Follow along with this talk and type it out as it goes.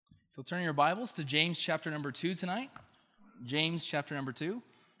So turn your Bibles to James chapter number 2 tonight. James chapter number 2.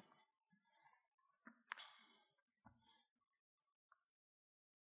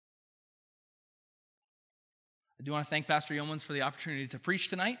 I do want to thank Pastor Yeomans for the opportunity to preach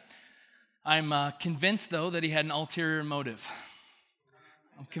tonight. I'm convinced, though, that he had an ulterior motive.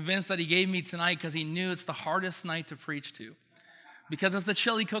 I'm convinced that he gave me tonight because he knew it's the hardest night to preach to. Because it's the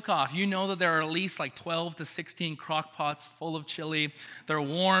chili cook-off. You know that there are at least like 12 to 16 crock pots full of chili. They're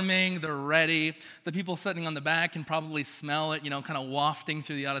warming, they're ready. The people sitting on the back can probably smell it, kind of wafting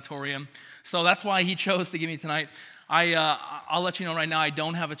through the auditorium. So that's why he chose to give me tonight. I'll let you know right now, I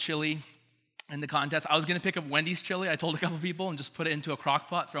don't have a chili in the contest. I was going to pick up Wendy's chili. I told a couple people and just put it into a crock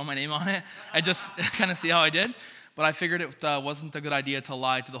pot, throw my name on it, and just kind of see how I did. But I figured it wasn't a good idea to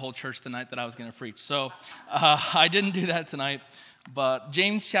lie to the whole church the night that I was going to preach. So I didn't do that tonight. But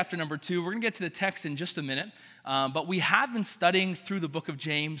James chapter number 2, we're going to get to the text in just a minute. But we have been studying through the book of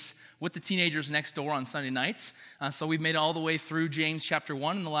James with the teenagers next door on Sunday nights. So we've made it all the way through James chapter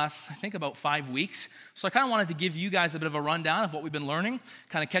 1 in the last, I think, about 5 weeks. So I kind of wanted to give you guys a bit of a rundown of what we've been learning,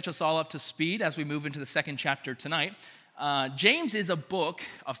 kind of catch us all up to speed as we move into the second chapter tonight. James is a book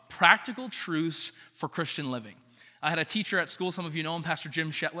of practical truths for Christian living. I had a teacher at school, some of you know him, Pastor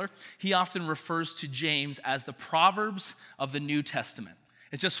Jim Shetler. He often refers to James as the Proverbs of the New Testament.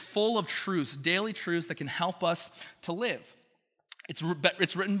 It's just full of truths, daily truths that can help us to live.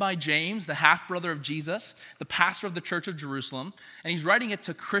 It's written by James, the half-brother of Jesus, the pastor of the church of Jerusalem, and he's writing it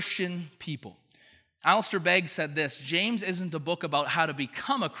to Christian people. Alistair Begg said this: James isn't a book about how to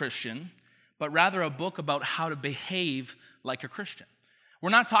become a Christian, but rather a book about how to behave like a Christian. We're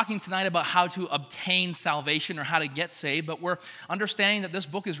not talking tonight about how to obtain salvation or how to get saved, but we're understanding that this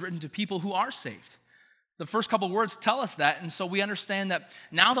book is written to people who are saved. The first couple words tell us that, and so we understand that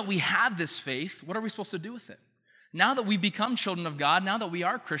now that we have this faith, what are we supposed to do with it? Now that we become children of God, now that we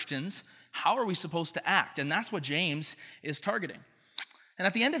are Christians, how are we supposed to act? And that's what James is targeting. And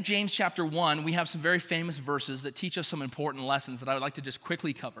at the end of James chapter 1, we have some very famous verses that teach us some important lessons that I would like to just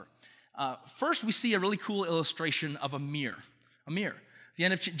quickly cover. First, we see a really cool illustration of a mirror. A mirror. At the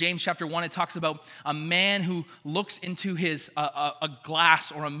end of James chapter 1, it talks about a man who looks into a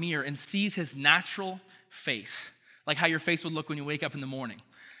glass or a mirror and sees his natural face, like how your face would look when you wake up in the morning.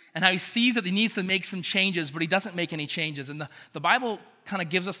 And how he sees that he needs to make some changes, but he doesn't make any changes. And the Bible kind of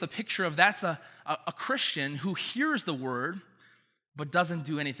gives us the picture of that's a Christian who hears the word, but doesn't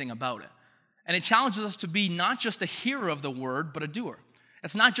do anything about it. And it challenges us to be not just a hearer of the word, but a doer.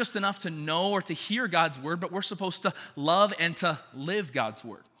 It's not just enough to know or to hear God's word, but we're supposed to love and to live God's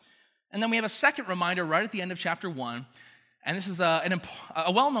word. And then we have a second reminder right at the end of chapter 1, and this is a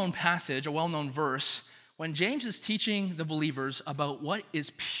well-known passage, a well-known verse, when James is teaching the believers about what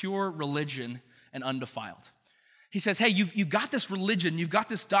is pure religion and undefiled. He says, hey, you've got this religion, you've got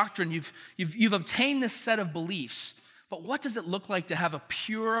this doctrine, you've obtained this set of beliefs, but what does it look like to have a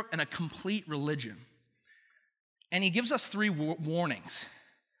pure and a complete religion? And he gives us 3 warnings.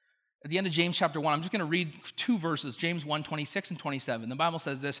 At the end of James chapter 1, I'm just going to read 2 verses, James 1, 26 and 27. The Bible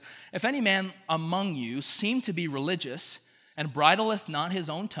says this: If any man among you seem to be religious, and bridleth not his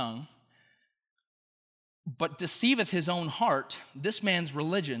own tongue, but deceiveth his own heart, this man's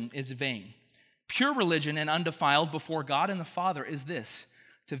religion is vain. Pure religion and undefiled before God and the Father is this: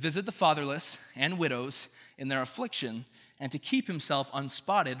 to visit the fatherless and widows in their affliction, and to keep himself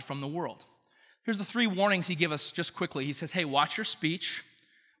unspotted from the world. Here's the 3 warnings he gives us just quickly. He says, hey, watch your speech,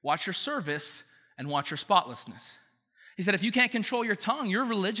 watch your service, and watch your spotlessness. He said, if you can't control your tongue, your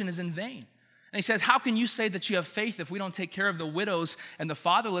religion is in vain. And he says, how can you say that you have faith if we don't take care of the widows and the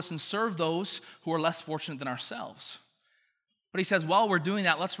fatherless and serve those who are less fortunate than ourselves? But he says, while we're doing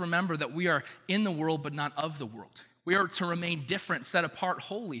that, let's remember that we are in the world but not of the world. We are to remain different, set apart,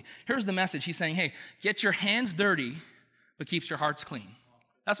 holy. Here's the message. He's saying, hey, get your hands dirty, but keeps your hearts clean.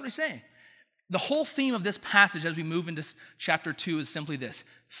 That's what he's saying. The whole theme of this passage as we move into chapter 2 is simply this: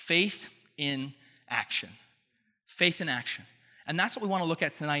 faith in action. Faith in action. And that's what we want to look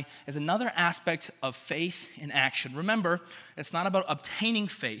at tonight, as another aspect of faith in action. Remember, it's not about obtaining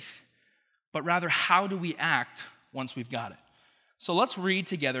faith, but rather how do we act once we've got it. So let's read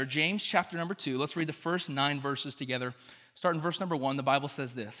together James chapter number 2. Let's read the first 9 verses together. Start in verse number 1. The Bible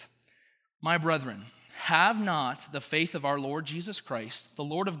says this: My brethren, have not the faith of our Lord Jesus Christ, the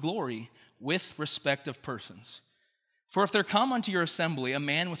Lord of glory, with respect of persons. For if there come unto your assembly a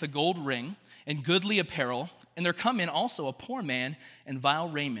man with a gold ring and goodly apparel, and there come in also a poor man in vile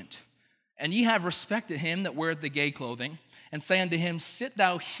raiment, and ye have respect to him that weareth the gay clothing, and say unto him, sit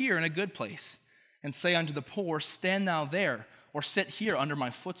thou here in a good place, and say unto the poor, stand thou there, or sit here under my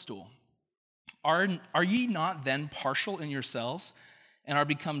footstool. Are ye not then partial in yourselves, and are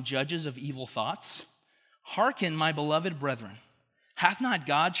become judges of evil thoughts? Hearken, my beloved brethren. Hath not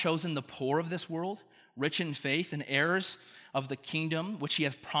God chosen the poor of this world, rich in faith, and heirs of the kingdom which he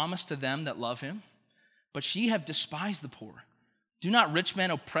hath promised to them that love him? But ye have despised the poor. Do not rich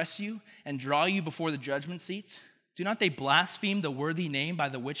men oppress you and draw you before the judgment seats? Do not they blaspheme the worthy name by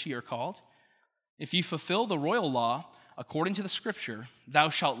the which ye are called? If ye fulfill the royal law, according to the scripture, thou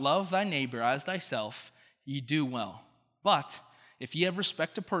shalt love thy neighbor as thyself, ye do well. But if ye have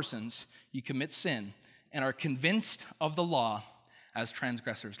respect to persons, ye commit sin and are convinced of the law as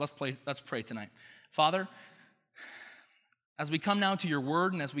transgressors. Let's pray tonight. Father, as we come now to your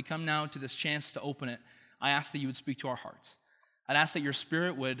word and as we come now to this chance to open it, I ask that you would speak to our hearts. I'd ask that your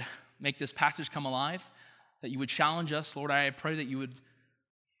Spirit would make this passage come alive, that you would challenge us. Lord, I pray that you would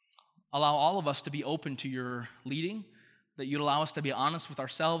allow all of us to be open to your leading, that you'd allow us to be honest with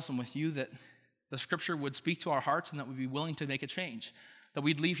ourselves and with you, that the scripture would speak to our hearts and that we'd be willing to make a change, that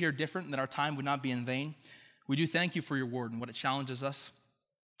we'd leave here different and that our time would not be in vain. We do thank you for your word and what it challenges us.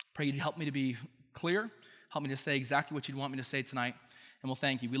 Pray you'd help me to be clear, help me to say exactly what you'd want me to say tonight, and we'll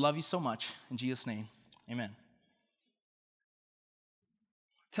thank you. We love you so much. In Jesus' name, amen.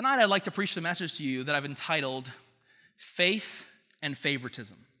 Tonight I'd like to preach the message to you that I've entitled Faith and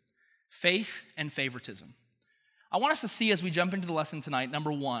Favoritism. Faith and Favoritism. I want us to see as we jump into the lesson tonight,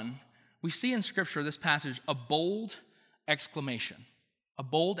 number one, we see in Scripture, this passage, a bold exclamation. A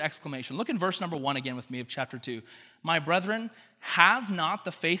bold exclamation. Look in verse number 1 again with me of chapter 2. My brethren, have not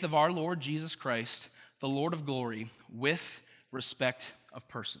the faith of our Lord Jesus Christ, the Lord of glory, with respect of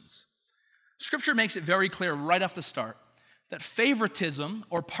persons. Scripture makes it very clear right off the start that favoritism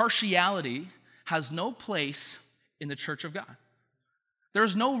or partiality has no place in the church of God.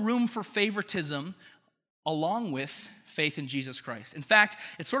 There's no room for favoritism along with faith in Jesus Christ. In fact,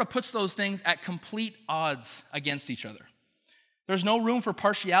 it sort of puts those things at complete odds against each other. There's no room for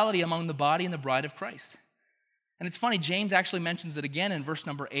partiality among the body and the bride of Christ. And it's funny, James actually mentions it again in verse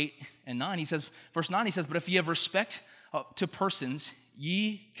number 8 and 9. He says, verse 9, he says, but if ye have respect to persons,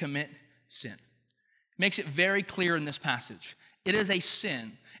 ye commit sin. Makes it very clear in this passage. It is a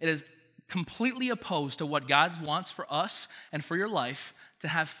sin. It is completely opposed to what God wants for us and for your life, to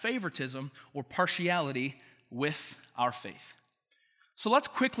have favoritism or partiality with our faith. So let's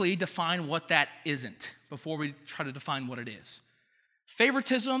quickly define what that isn't before we try to define what it is.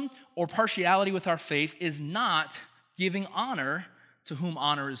 Favoritism or partiality with our faith is not giving honor to whom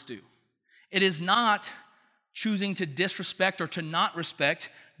honor is due. It is not choosing to disrespect or to not respect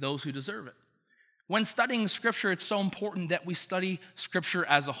those who deserve it. When studying Scripture, it's so important that we study Scripture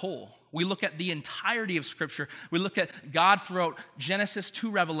as a whole. We look at the entirety of Scripture. We look at God throughout Genesis to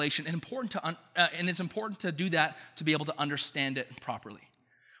Revelation. And it's important to do that to be able to understand it properly.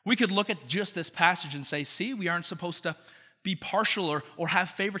 We could look at just this passage and say, see, we aren't supposed to be partial or have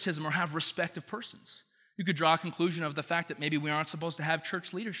favoritism or have respect of persons. You could draw a conclusion of the fact that maybe we aren't supposed to have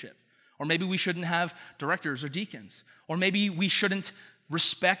church leadership, or maybe we shouldn't have directors or deacons, or maybe we shouldn't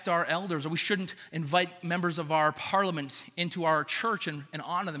respect our elders, or we shouldn't invite members of our parliament into our church and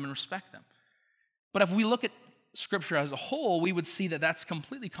honor them and respect them. But if we look at Scripture as a whole, we would see that that's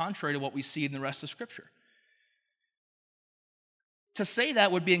completely contrary to what we see in the rest of Scripture. To say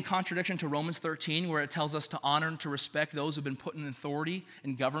that would be in contradiction to Romans 13, where it tells us to honor and to respect those who've been put in authority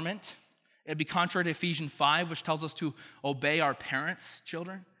in government. It'd be contrary to Ephesians 5, which tells us to obey our parents,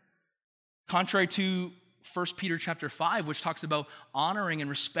 children. Contrary to 1 Peter chapter 5, which talks about honoring and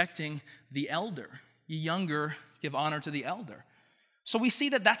respecting the elder. Ye younger, give honor to the elder. So we see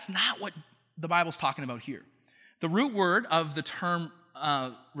that that's not what the Bible's talking about here. The root word of the term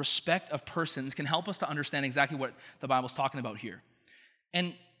respect of persons can help us to understand exactly what the Bible's talking about here.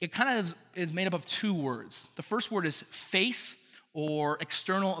 And it kind of is made up of two words. The first word is face or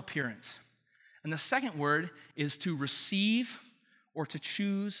external appearance. And the second word is to receive or to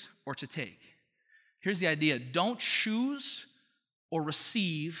choose or to take. Here's the idea. Don't choose or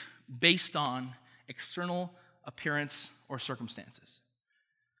receive based on external appearance or circumstances.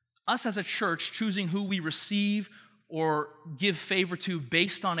 Us as a church choosing who we receive or give favor to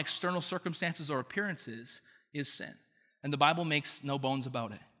based on external circumstances or appearances is sin. And the Bible makes no bones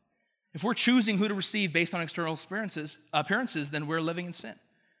about it. If we're choosing who to receive based on external appearances, then we're living in sin.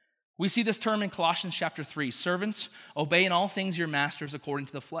 We see this term in Colossians chapter 3. Servants, obey in all things your masters according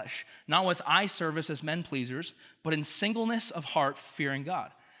to the flesh, not with eye service as men pleasers, but in singleness of heart, fearing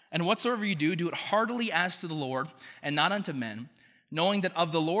God. And whatsoever you do, do it heartily as to the Lord, and not unto men, knowing that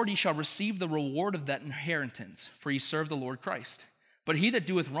of the Lord ye shall receive the reward of that inheritance, for ye serve the Lord Christ. But he that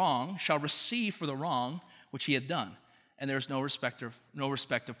doeth wrong shall receive for the wrong which he hath done. And there is no respect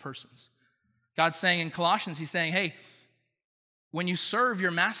of persons. God's saying in Colossians, he's saying, hey, when you serve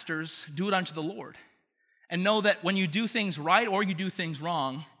your masters, do it unto the Lord. And know that when you do things right or you do things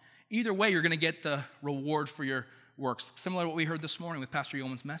wrong, either way you're going to get the reward for your works. Similar to what we heard this morning with Pastor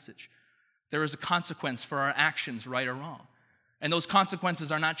Yeoman's message. There is a consequence for our actions, right or wrong. And those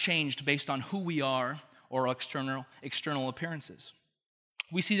consequences are not changed based on who we are or external appearances.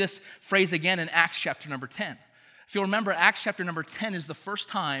 We see this phrase again in Acts chapter number 10. If you'll remember, Acts chapter number 10 is the first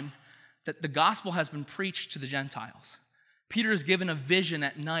time that the gospel has been preached to the Gentiles. Peter is given a vision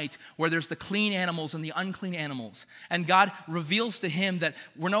at night where there's the clean animals and the unclean animals. And God reveals to him that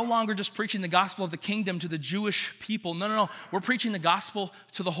we're no longer just preaching the gospel of the kingdom to the Jewish people. No. We're preaching the gospel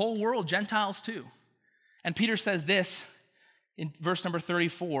to the whole world, Gentiles too. And Peter says this in verse number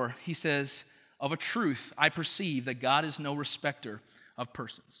 34. He says, "Of a truth, I perceive that God is no respecter of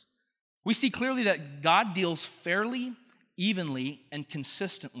persons." We see clearly that God deals fairly, evenly, and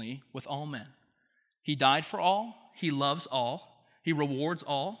consistently with all men. He died for all. He loves all, he rewards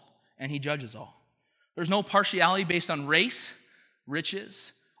all, and he judges all. There's no partiality based on race,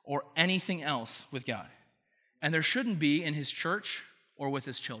 riches, or anything else with God. And there shouldn't be in his church or with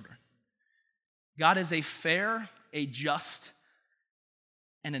his children. God is a fair, a just,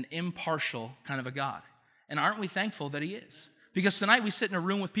 and an impartial kind of a God. And aren't we thankful that he is? Because tonight we sit in a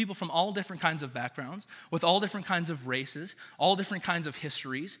room with people from all different kinds of backgrounds, with all different kinds of races, all different kinds of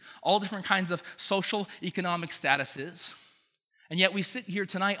histories, all different kinds of social, economic statuses. And yet we sit here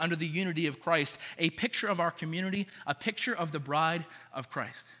tonight under the unity of Christ, a picture of our community, a picture of the bride of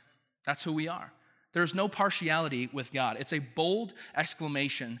Christ. That's who we are. There's no partiality with God. It's a bold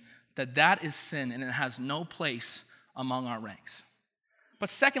exclamation that is sin and it has no place among our ranks. But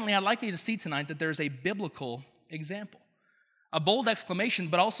secondly, I'd like you to see tonight that there's a biblical example. A bold exclamation,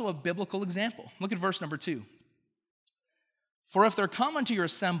 but also a biblical example. Look at verse number 2. "For if there come unto your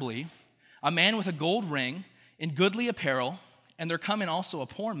assembly a man with a gold ring in goodly apparel, and there come in also a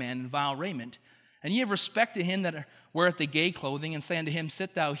poor man in vile raiment, and ye have respect to him that weareth the gay clothing, and say unto him,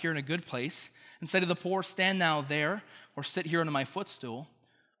 Sit thou here in a good place, and say to the poor, Stand thou there, or sit here under my footstool,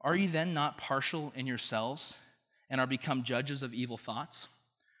 are ye then not partial in yourselves, and are become judges of evil thoughts?"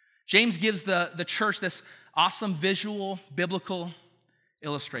 James gives the church this awesome visual, biblical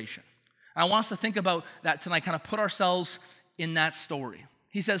illustration. I want us to think about that tonight, kind of put ourselves in that story.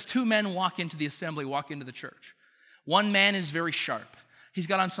 He says 2 men walk into the assembly, walk into the church. One man is very sharp. He's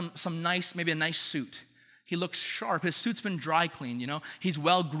got on some nice, maybe a nice suit. He looks sharp. His suit's been dry cleaned, He's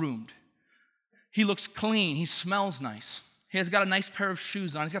well groomed. He looks clean. He smells nice. He has got a nice pair of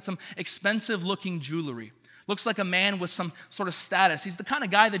shoes on. He's got some expensive looking jewelry. Looks like a man with some sort of status. He's the kind of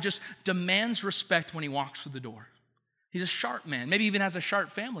guy that just demands respect when he walks through the door. He's a sharp man, maybe even has a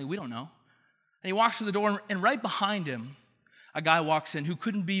sharp family, we don't know. And he walks through the door, and right behind him, a guy walks in who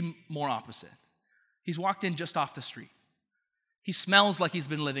couldn't be more opposite. He's walked in just off the street. He smells like he's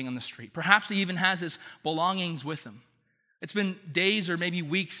been living on the street. Perhaps he even has his belongings with him. It's been days or maybe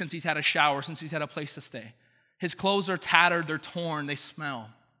weeks since he's had a shower, since he's had a place to stay. His clothes are tattered, they're torn, they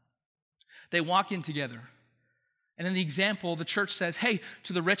smell. They walk in together. And in the example, the church says, hey,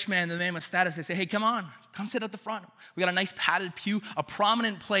 to the rich man, the man with status, they say, hey, come on, come sit at the front. We got a nice padded pew, a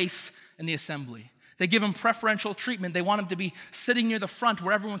prominent place in the assembly. They give him preferential treatment. They want him to be sitting near the front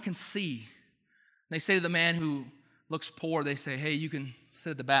where everyone can see. And they say to the man who looks poor, they say, hey, you can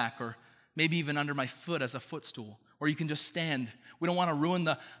sit at the back, or maybe even under my foot as a footstool, or you can just stand. We don't want to ruin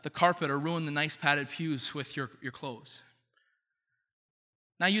the carpet or ruin the nice padded pews with your clothes.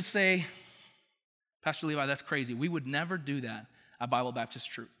 Now you'd say, Pastor Levi, that's crazy. We would never do that at Bible Baptist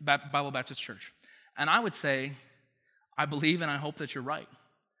Church. And I would say, I believe and I hope that you're right.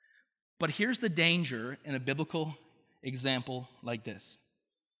 But here's the danger in a biblical example like this.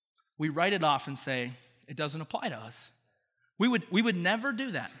 We write it off and say, it doesn't apply to us. We would never do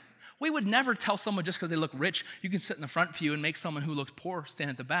that. We would never tell someone just because they look rich, you can sit in the front pew and make someone who looks poor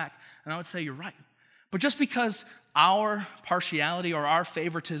stand at the back. And I would say, you're right. But just because our partiality or our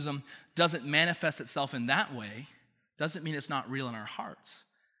favoritism doesn't manifest itself in that way, doesn't mean it's not real in our hearts.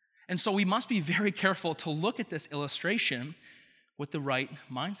 And so we must be very careful to look at this illustration with the right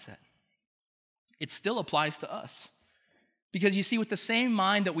mindset. It still applies to us. Because you see, with the same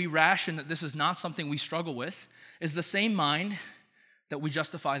mind that we ration that this is not something we struggle with, is the same mind that we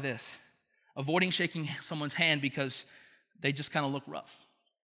justify this, avoiding shaking someone's hand because they just kind of look rough.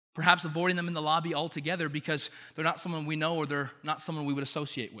 Perhaps avoiding them in the lobby altogether because they're not someone we know or they're not someone we would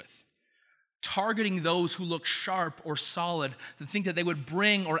associate with. Targeting those who look sharp or solid, that think that they would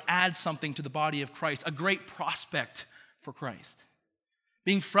bring or add something to the body of Christ, a great prospect for Christ.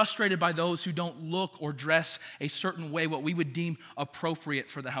 Being frustrated by those who don't look or dress a certain way, what we would deem appropriate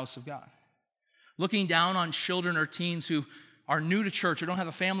for the house of God. Looking down on children or teens who are new to church or don't have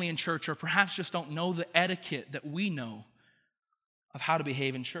a family in church or perhaps just don't know the etiquette that we know of how to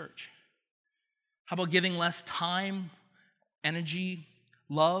behave in church? How about giving less time, energy,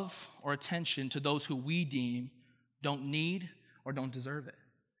 love, or attention to those who we deem don't need or don't deserve it?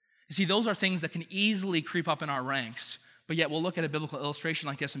 You see, those are things that can easily creep up in our ranks, but yet we'll look at a biblical illustration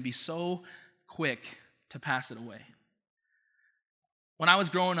like this and be so quick to pass it away. When I was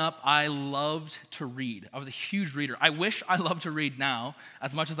growing up, I loved to read. I was a huge reader. I wish I loved to read now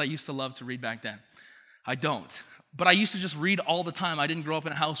as much as I used to love to read back then. I don't. But I used to just read all the time. I didn't grow up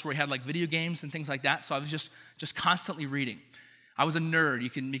in a house where we had like video games and things like that, so I was just constantly reading. I was a nerd. You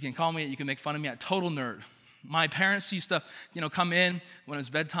can call me, you can make fun of me, a total nerd. My parents used to, come in when it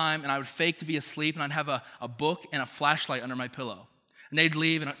was bedtime, and I would fake to be asleep, and I'd have a book and a flashlight under my pillow. And they'd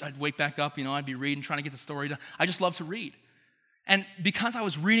leave, and I'd wake back up, I'd be reading, trying to get the story done. I just love to read. And because I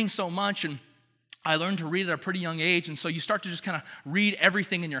was reading so much, and I learned to read at a pretty young age, and so you start to just kind of read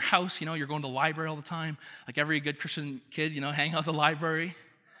everything in your house. You're going to the library all the time, like every good Christian kid, hang out at the library.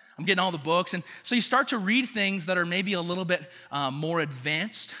 I'm getting all the books, and so you start to read things that are maybe a little bit more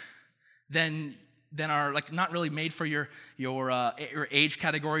advanced than are like not really made for your age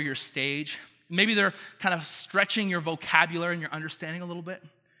category, your stage. Maybe they're kind of stretching your vocabulary and your understanding a little bit.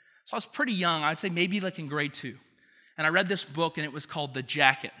 So I was pretty young. I'd say maybe like in grade 2. And I read this book, and it was called The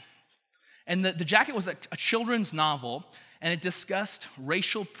Jacket. And the Jacket was a children's novel, and it discussed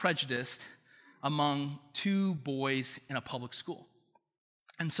racial prejudice among 2 boys in a public school.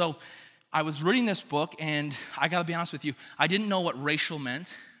 And so I was reading this book, and I got to be honest with you, I didn't know what racial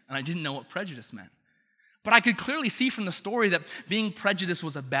meant, and I didn't know what prejudice meant. But I could clearly see from the story that being prejudiced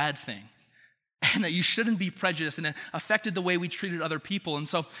was a bad thing, and that you shouldn't be prejudiced, and it affected the way we treated other people. And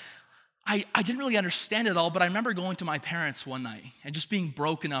so I didn't really understand it all, but I remember going to my parents one night and just being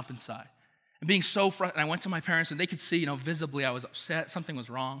broken up inside and being so frustrated. And I went to my parents, and they could see, visibly I was upset. Something was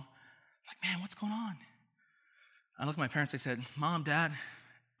wrong. I was like, man, what's going on? I looked at my parents. I said, Mom, Dad,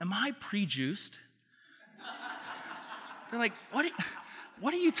 am I pre-juiced? They're like,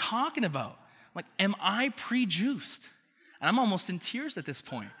 what are you talking about? I'm like, am I pre-juiced? And I'm almost in tears at this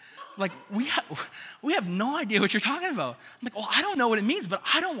point. Like, we have no idea what you're talking about. I'm like, well, I don't know what it means, but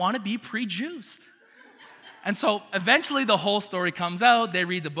I don't want to be pre-juiced. And so eventually the whole story comes out. They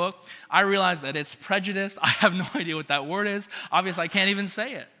read the book. I realize that it's prejudice. I have no idea what that word is. Obviously, I can't even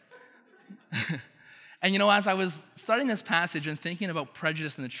say it. And as I was studying this passage and thinking about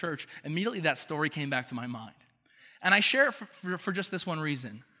prejudice in the church, immediately that story came back to my mind. And I share it for just this one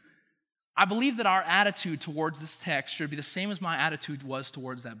reason. I believe that our attitude towards this text should be the same as my attitude was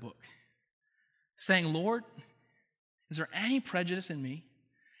towards that book. Saying, Lord, is there any prejudice in me?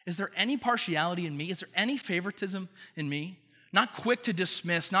 Is there any partiality in me? Is there any favoritism in me? Not quick to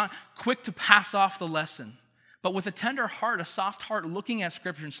dismiss, not quick to pass off the lesson, but with a tender heart, a soft heart, looking at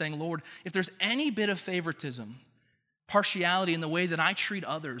Scripture and saying, Lord, if there's any bit of favoritism, partiality in the way that I treat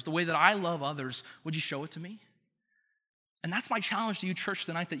others, the way that I love others, would you show it to me? And that's my challenge to you, church,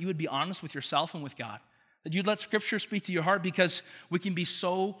 tonight, that you would be honest with yourself and with God, that you'd let Scripture speak to your heart, because we can be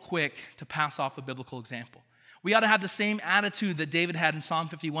so quick to pass off a biblical example. We ought to have the same attitude that David had in Psalm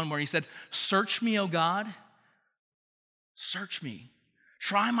 51, where he said, search me, O God, search me.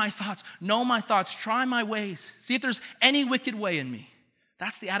 Try my thoughts, know my thoughts, try my ways. See if there's any wicked way in me.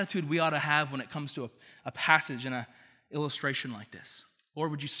 That's the attitude we ought to have when it comes to a passage and an illustration like this.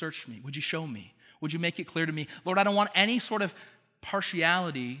 Lord, would you search me? Would you show me? Would you make it clear to me? Lord, I don't want any sort of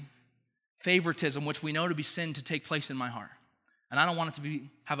partiality, favoritism, which we know to be sin, to take place in my heart. And I don't want it to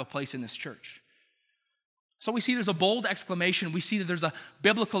have a place in this church. So we see there's a bold exclamation. We see that there's a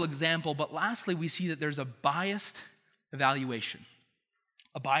biblical example. But lastly, we see that there's a biased evaluation.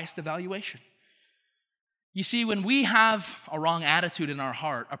 A biased evaluation. You see, when we have a wrong attitude in our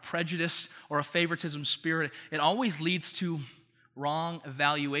heart, a prejudice or a favoritism spirit, it always leads to wrong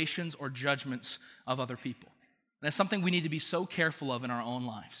evaluations or judgments of other people. And it's something we need to be so careful of in our own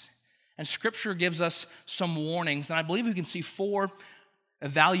lives. And Scripture gives us some warnings, and I believe we can see 4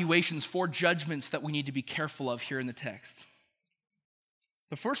 evaluations, 4 judgments that we need to be careful of here in the text.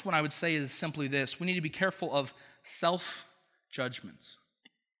 The first one I would say is simply this: we need to be careful of self-judgments.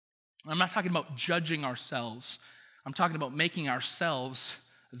 I'm not talking about judging ourselves. I'm talking about making ourselves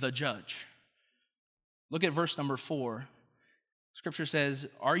the judge. Look at verse number 4. Scripture says,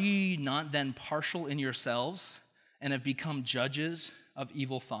 are ye not then partial in yourselves and have become judges of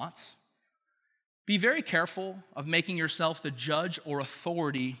evil thoughts? Be very careful of making yourself the judge or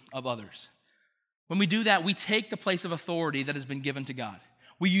authority of others. When we do that, we take the place of authority that has been given to God.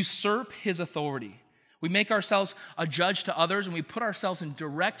 We usurp his authority. We make ourselves a judge to others, and we put ourselves in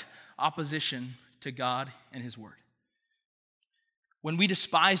direct opposition to God and his word. When we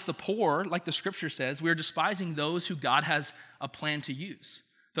despise the poor, like the scripture says, we are despising those who God has a plan to use,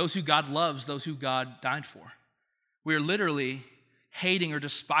 those who God loves, those who God died for. We are literally hating or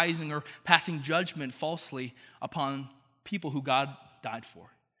despising or passing judgment falsely upon people who God died for.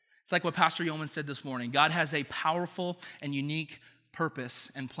 It's like what Pastor Yeoman said this morning. God has a powerful and unique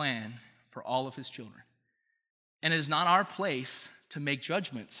purpose and plan for all of his children. And it is not our place to make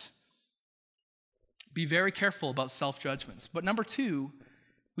judgments. Be very careful about self-judgments. But number two,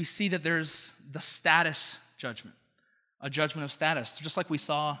 we see that there's the status judgment, a judgment of status, just like we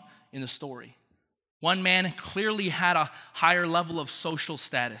saw in the story. One man clearly had a higher level of social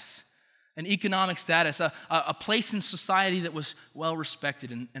status, an economic status, a place in society that was well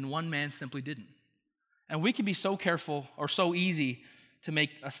respected, and one man simply didn't. And we can be so careful or so easy to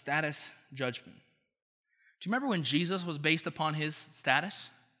make a status judgment. Do you remember when Jesus was based upon his status?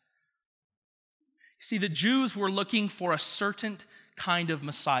 See, the Jews were looking for a certain kind of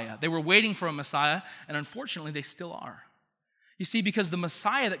Messiah. They were waiting for a Messiah, and unfortunately, they still are. You see, because the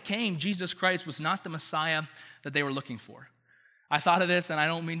Messiah that came, Jesus Christ, was not the Messiah that they were looking for. I thought of this, and I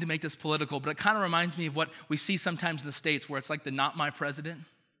don't mean to make this political, but it kind of reminds me of what we see sometimes in the States, where it's like the not my president.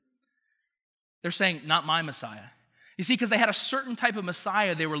 They're saying, not my Messiah. You see, because they had a certain type of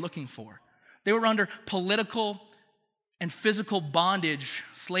Messiah they were looking for. They were under political and physical bondage,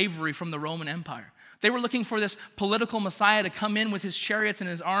 slavery from the Roman Empire. They were looking for this political Messiah to come in with his chariots and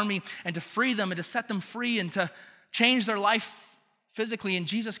his army and to free them and to set them free and to change their life physically. And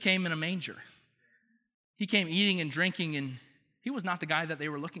Jesus came in a manger. He came eating and drinking, and he was not the guy that they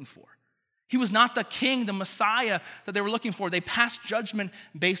were looking for. He was not the king, the Messiah that they were looking for. They passed judgment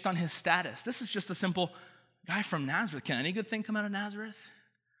based on his status. This is just a simple guy from Nazareth. Can any good thing come out of Nazareth?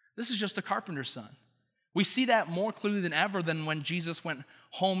 This is just a carpenter's son. We see that more clearly than ever than when Jesus went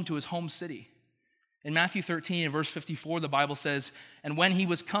home to his home city. In Matthew 13 and verse 54, the Bible says, "And when he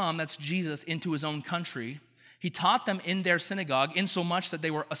was come," that's Jesus, "into his own country, he taught them in their synagogue, insomuch that they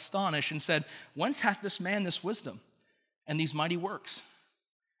were astonished and said, Whence hath this man this wisdom and these mighty works?"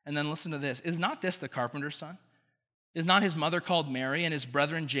 And then listen to this. "Is not this the carpenter's son? Is not his mother called Mary, and his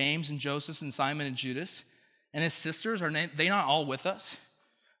brethren James and Joseph and Simon and Judas? And his sisters, are they not all with us?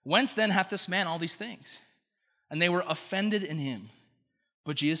 Whence then hath this man all these things?" And they were offended in him.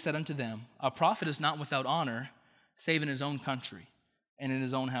 But Jesus said unto them, "A prophet is not without honor, save in his own country and in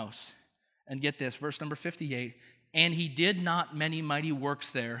his own house." And get this, verse number 58, "And he did not many mighty works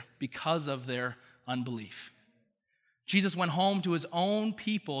there because of their unbelief." Jesus went home to his own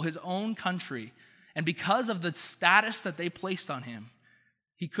people, his own country, and because of the status that they placed on him,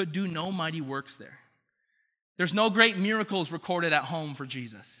 he could do no mighty works there. There's no great miracles recorded at home for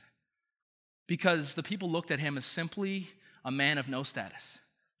Jesus because the people looked at him as simply a man of no status,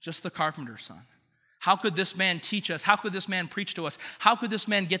 just the carpenter's son. How could this man teach us? How could this man preach to us? How could this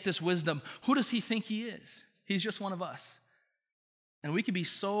man get this wisdom? Who does he think he is? He's just one of us. And we could be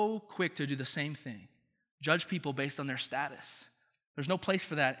so quick to do the same thing, judge people based on their status. There's no place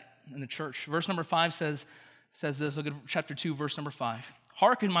for that in the church. Verse number 5 says this, look at chapter 2, verse number 5.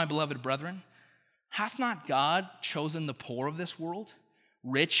 "Hearken, my beloved brethren, hath not God chosen the poor of this world,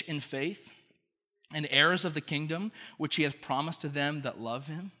 rich in faith, and heirs of the kingdom, which he hath promised to them that love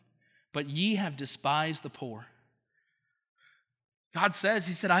him? But ye have despised the poor." God says,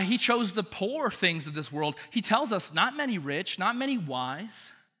 he chose the poor things of this world. He tells us not many rich, not many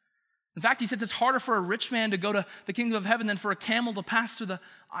wise. In fact, he says it's harder for a rich man to go to the kingdom of heaven than for a camel to pass through the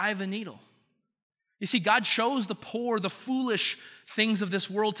eye of a needle. You see, God chose the poor, the foolish things of this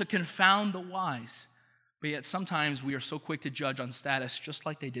world to confound the wise. But yet sometimes we are so quick to judge on status just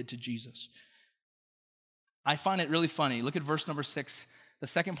like they did to Jesus. I find it really funny. Look at verse number 6, the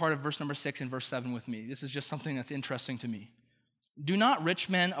second part of verse number 6 and verse 7 with me. This is just something that's interesting to me. "Do not rich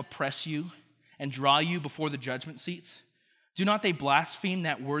men oppress you and draw you before the judgment seats? Do not they blaspheme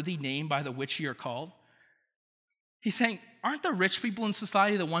that worthy name by the which ye are called?" He's saying, aren't the rich people in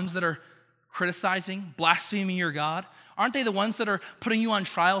society the ones that are criticizing, blaspheming your God? Aren't they the ones that are putting you on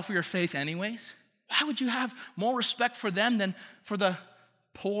trial for your faith anyways? Why would you have more respect for them than for the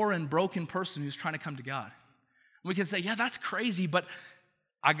poor and broken person who's trying to come to God? We can say, yeah, that's crazy, but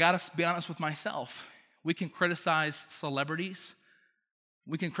I got to be honest with myself. We can criticize celebrities.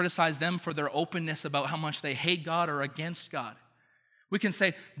 We can criticize them for their openness about how much they hate God or against God. We can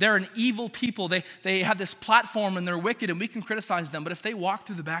say they're an evil people. They have this platform and they're wicked, and we can criticize them. But if they walk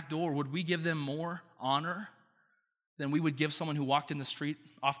through the back door, would we give them more honor than we would give someone who walked in the street,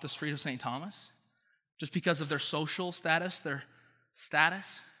 off the street of St. Thomas? Just because of their social status, their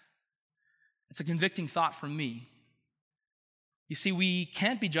status? It's a convicting thought from me. You see, we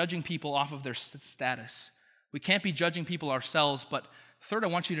can't be judging people off of their status. We can't be judging people ourselves, but third, I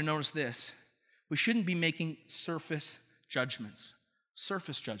want you to notice this. We shouldn't be making surface judgments.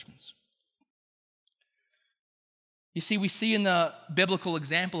 Surface judgments. You see, we see in the biblical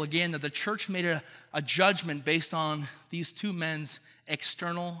example again that the church made a judgment based on these two men's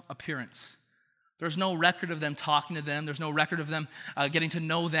external appearance. There's no record of them talking to them. There's no record of them getting to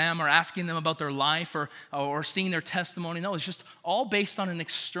know them or asking them about their life or seeing their testimony. No, it's just all based on an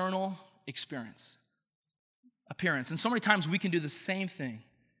external appearance. And so many times we can do the same thing.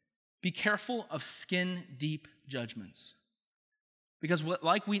 Be careful of skin-deep judgments. Because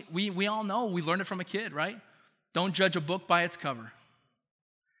like we all know, we learned it from a kid, right? Don't judge a book by its cover.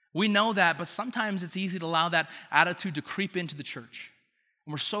 We know that, but sometimes it's easy to allow that attitude to creep into the church.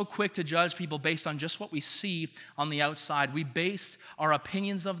 And we're so quick to judge people based on just what we see on the outside. We base our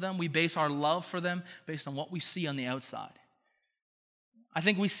opinions of them, we base our love for them based on what we see on the outside. I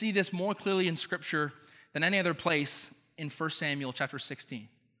think we see this more clearly in Scripture than any other place in 1 Samuel chapter 16.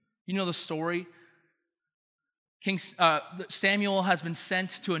 You know the story. King Samuel has been sent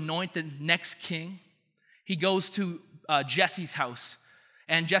to anoint the next king. He goes to Jesse's house,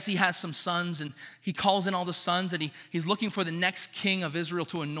 and Jesse has some sons, and he calls in all the sons, and he's looking for the next king of Israel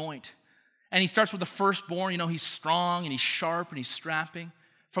to anoint. And he starts with the firstborn. You know, he's strong, and he's sharp, and he's strapping.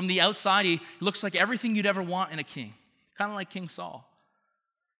 From the outside, he looks like everything you'd ever want in a king, kind of like King Saul.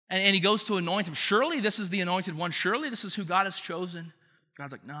 And he goes to anoint him. Surely this is the anointed one. Surely this is who God has chosen.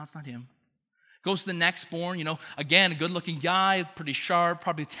 God's like, no, it's not him. Goes to the next born, you know, again, a good-looking guy, pretty sharp,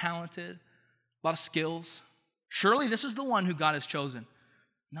 probably talented, a lot of skills. Surely this is the one who God has chosen.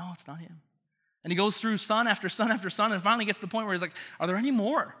 No, it's not him. And he goes through son after son after son and finally gets to the point where he's like, are there any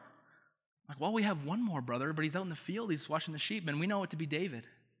more? Like, well, we have one more brother, but he's out in the field. He's watching the sheep, and we know it to be David.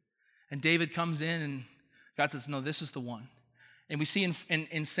 And David comes in, and God says, no, this is the one. And we see in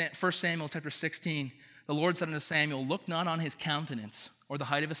 1 Samuel chapter 16, the Lord said unto Samuel, look not on his countenance or the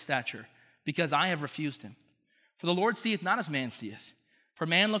height of his stature, because I have refused him. For the Lord seeth not as man seeth. For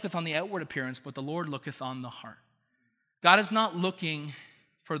man looketh on the outward appearance, but the Lord looketh on the heart. God is not looking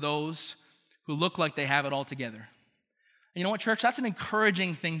for those who look like they have it all together. And you know what, church? That's an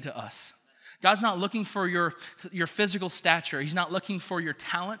encouraging thing to us. God's not looking for your physical stature. He's not looking for your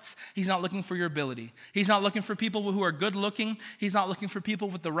talents. He's not looking for your ability. He's not looking for people who are good looking. He's not looking for people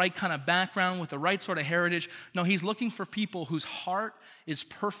with the right kind of background, with the right sort of heritage. No, he's looking for people whose heart is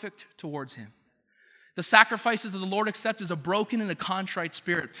perfect towards him. The sacrifices that the Lord accepts is a broken and a contrite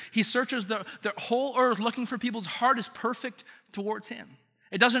spirit. He searches the whole earth looking for people's heart is perfect towards him.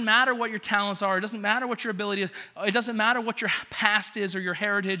 It doesn't matter what your talents are. It doesn't matter what your ability is. It doesn't matter what your past is or your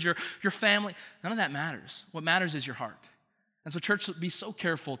heritage or your family. None of that matters. What matters is your heart. And so church, be so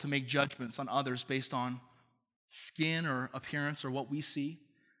careful to make judgments on others based on skin or appearance or what we see,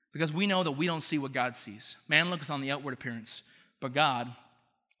 because we know that we don't see what God sees. Man looketh on the outward appearance, but God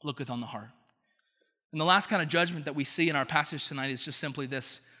looketh on the heart. And the last kind of judgment that we see in our passage tonight is just simply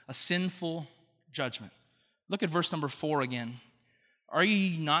this, a sinful judgment. Look at verse number 4 again. Are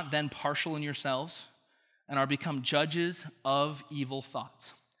ye not then partial in yourselves, and are become judges of evil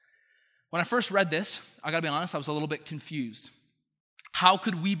thoughts? When I first read this, I gotta be honest, I was a little bit confused. How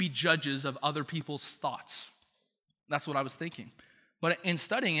could we be judges of other people's thoughts? That's what I was thinking. But in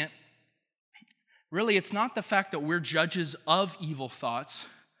studying it, really it's not the fact that we're judges of evil thoughts,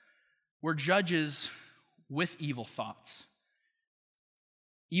 we're judges with evil thoughts.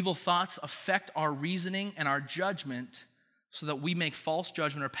 Evil thoughts affect our reasoning and our judgment so that we make false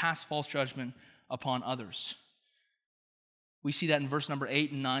judgment or pass false judgment upon others. We see that in verse number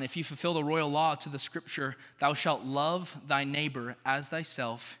 8 and 9. If you fulfill the royal law to the scripture, thou shalt love thy neighbor as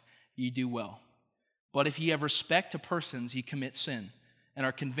thyself, ye do well. But if ye have respect to persons, ye commit sin, and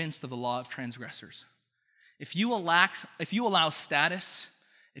are convinced of the law of transgressors. If you allow status,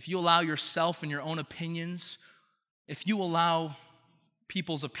 if you allow yourself and your own opinions, if you allow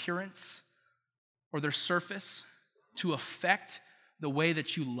people's appearance or their surface to affect the way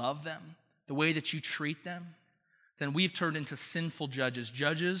that you love them, the way that you treat them, then we've turned into sinful judges,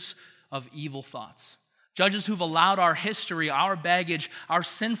 judges of evil thoughts, judges who've allowed our history, our baggage, our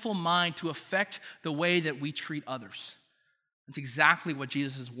sinful mind to affect the way that we treat others. That's exactly what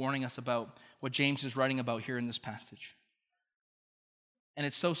Jesus is warning us about, what James is writing about here in this passage. And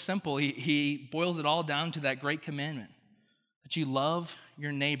it's so simple. He boils it all down to that great commandment, that you love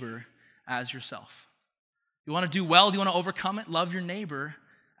your neighbor as yourself. You want to do well? Do you want to overcome it? Love your neighbor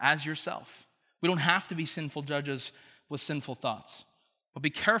as yourself. We don't have to be sinful judges with sinful thoughts. But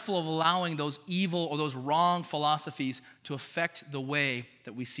be careful of allowing those evil or those wrong philosophies to affect the way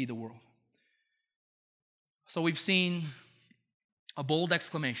that we see the world. So we've seen a bold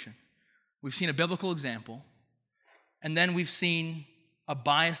exclamation. We've seen a biblical example. And then we've seen a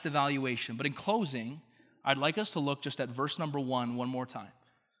biased evaluation. But in closing, I'd like us to look just at verse number 1 one more time.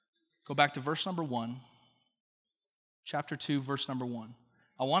 Go back to verse number 1, chapter 2, verse number 1.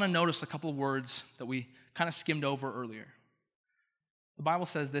 I want to notice a couple of words that we kind of skimmed over earlier. The Bible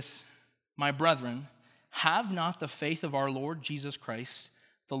says this, "My brethren, have not the faith of our Lord Jesus Christ,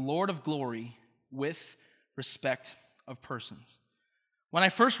 the Lord of glory, with respect of persons." When I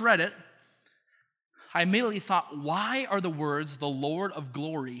first read it, I immediately thought, why are the words "the Lord of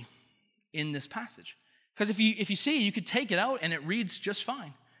glory" in this passage? Because if you see, you could take it out and it reads just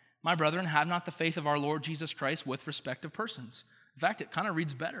fine. "My brethren, have not the faith of our Lord Jesus Christ with respect of persons." In fact, it kind of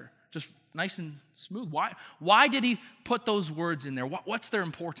reads better, just nice and smooth. Why did he put those words in there? What's their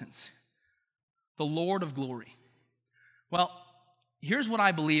importance? The Lord of glory. Well, here's what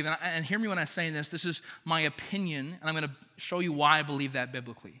I believe, and hear me when I say this. This is my opinion, and I'm going to show you why I believe that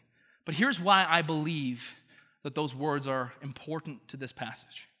biblically. But here's why I believe that those words are important to this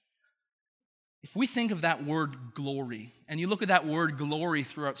passage. If we think of that word glory, and you look at that word glory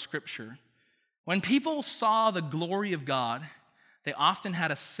throughout Scripture, when people saw the glory of God, they often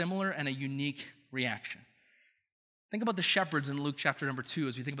had a similar and a unique reaction. Think about the shepherds in Luke chapter number 2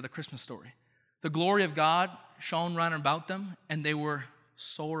 as we think about the Christmas story. The glory of God shone round about them, and they were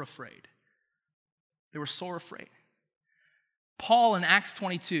sore afraid. They were sore afraid. Paul in Acts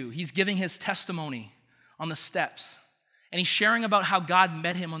 22, he's giving his testimony on the steps, and he's sharing about how God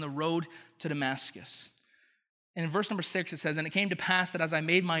met him on the road to Damascus. And in verse number 6 it says, "And it came to pass that as I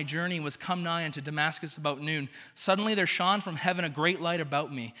made my journey and was come nigh unto Damascus about noon, suddenly there shone from heaven a great light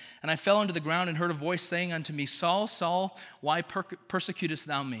about me. And I fell unto the ground and heard a voice saying unto me, Saul, Saul, why persecutest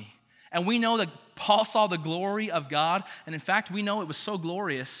thou me?" And we know that Paul saw the glory of God, and in fact we know it was so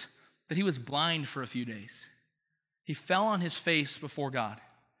glorious that he was blind for a few days. He fell on his face before God.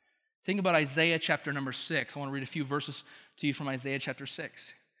 Think about Isaiah chapter number 6. I want to read a few verses to you from Isaiah chapter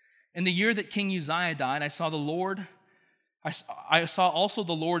 6. "In the year that King Uzziah died, I saw also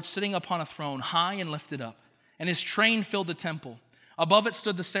the Lord sitting upon a throne, high and lifted up, and his train filled the temple. Above it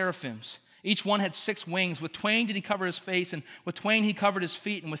stood the seraphims. Each one had 6 wings. With twain did he cover his face, and with twain he covered his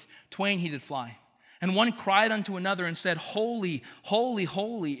feet, and with twain he did fly. And one cried unto another and said, Holy, holy,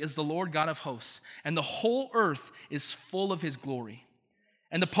 holy is the Lord God of hosts, and the whole earth is full of his glory.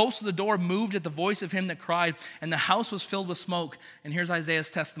 And the posts of the door moved at the voice of him that cried, and the house was filled with smoke." And here's Isaiah's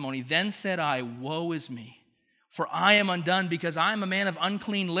testimony. "Then said I, Woe is me, for I am undone, because I am a man of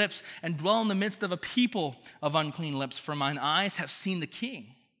unclean lips, and dwell in the midst of a people of unclean lips. For mine eyes have seen the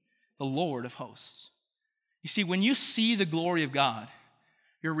King, the Lord of hosts." You see, when you see the glory of God,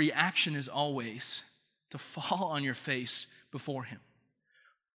 your reaction is always to fall on your face before him.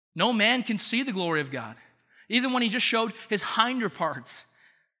 No man can see the glory of God. Even when he just showed his hinder parts,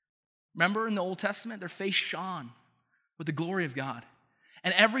 remember in the Old Testament, their face shone with the glory of God.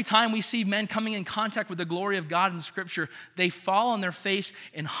 And every time we see men coming in contact with the glory of God in Scripture, they fall on their face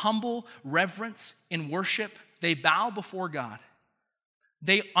in humble reverence, in worship. They bow before God.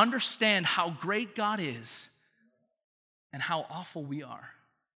 They understand how great God is and how awful we are.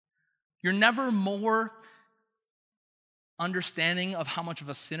 You're never more understanding of how much of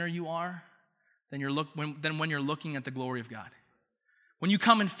a sinner you are than when you're looking at the glory of God. When you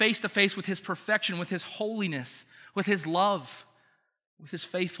come in face to face with his perfection, with his holiness, with his love, with his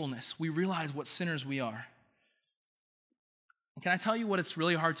faithfulness, we realize what sinners we are. And can I tell you what it's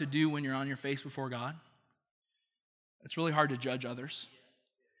really hard to do when you're on your face before God? It's really hard to judge others.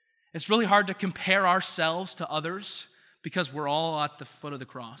 It's really hard to compare ourselves to others because we're all at the foot of the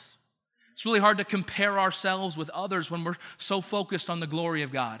cross. It's really hard to compare ourselves with others when we're so focused on the glory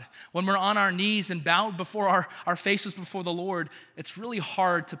of God. When we're on our knees and bowed before our faces before the Lord, it's really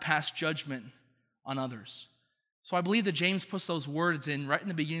hard to pass judgment on others. So I believe that James puts those words in right in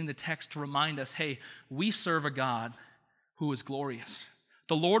the beginning of the text to remind us, hey, we serve a God who is glorious,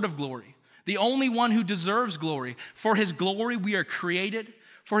 the Lord of glory, the only one who deserves glory. For his glory we are created.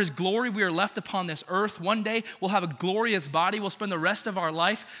 For his glory we are left upon this earth. One day we'll have a glorious body. We'll spend the rest of our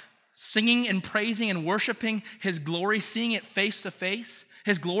life singing and praising and worshiping his glory, seeing it face to face.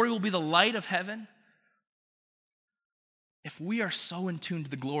 His glory will be the light of heaven. If we are so in tune to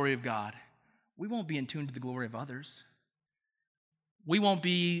the glory of God, we won't be in tune to the glory of others. We won't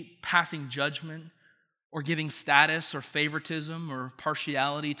be passing judgment or giving status or favoritism or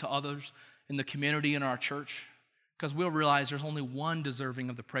partiality to others in the community in our church, because we'll realize there's only one deserving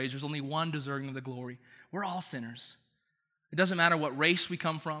of the praise. There's only one deserving of the glory. We're all sinners. It doesn't matter what race we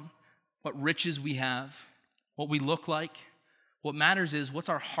come from, what riches we have, what we look like. What matters is what's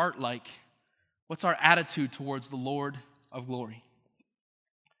our heart like? What's our attitude towards the Lord of glory?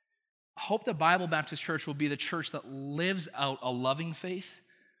 hope that Bible Baptist Church will be the church that lives out a loving faith,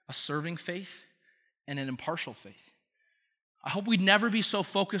 a serving faith, and an impartial faith. I hope we'd never be so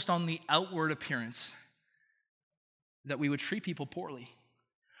focused on the outward appearance that we would treat people poorly.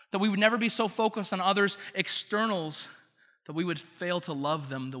 That we would never be so focused on others' externals that we would fail to love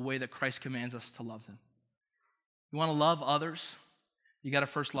them the way that Christ commands us to love them. You want to love others? You got to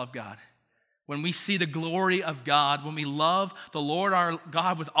first love God. When we see the glory of God, when we love the Lord our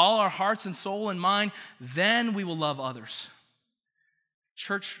God with all our hearts and soul and mind, then we will love others.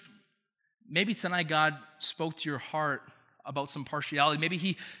 Church, maybe tonight God spoke to your heart about some partiality. Maybe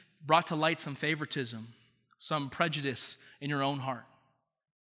he brought to light some favoritism, some prejudice in your own heart.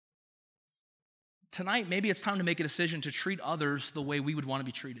 Tonight, maybe it's time to make a decision to treat others the way we would want to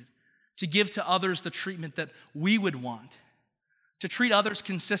be treated, to give to others the treatment that we would want, to treat others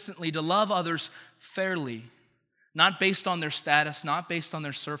consistently, to love others fairly, not based on their status, not based on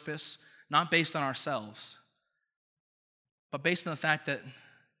their surface, not based on ourselves, but based on the fact that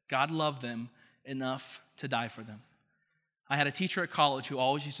God loved them enough to die for them. I had a teacher at college who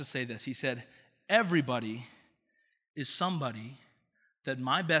always used to say this. He said, "Everybody is somebody that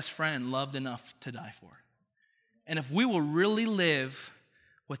my best friend loved enough to die for." And if we will really live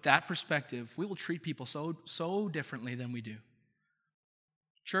with that perspective, we will treat people so differently than we do.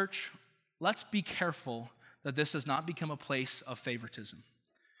 Church, let's be careful that this does not become a place of favoritism.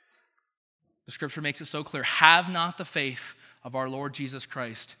 The scripture makes it so clear. Have not the faith of our Lord Jesus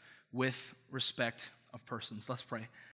Christ with respect of persons. Let's pray.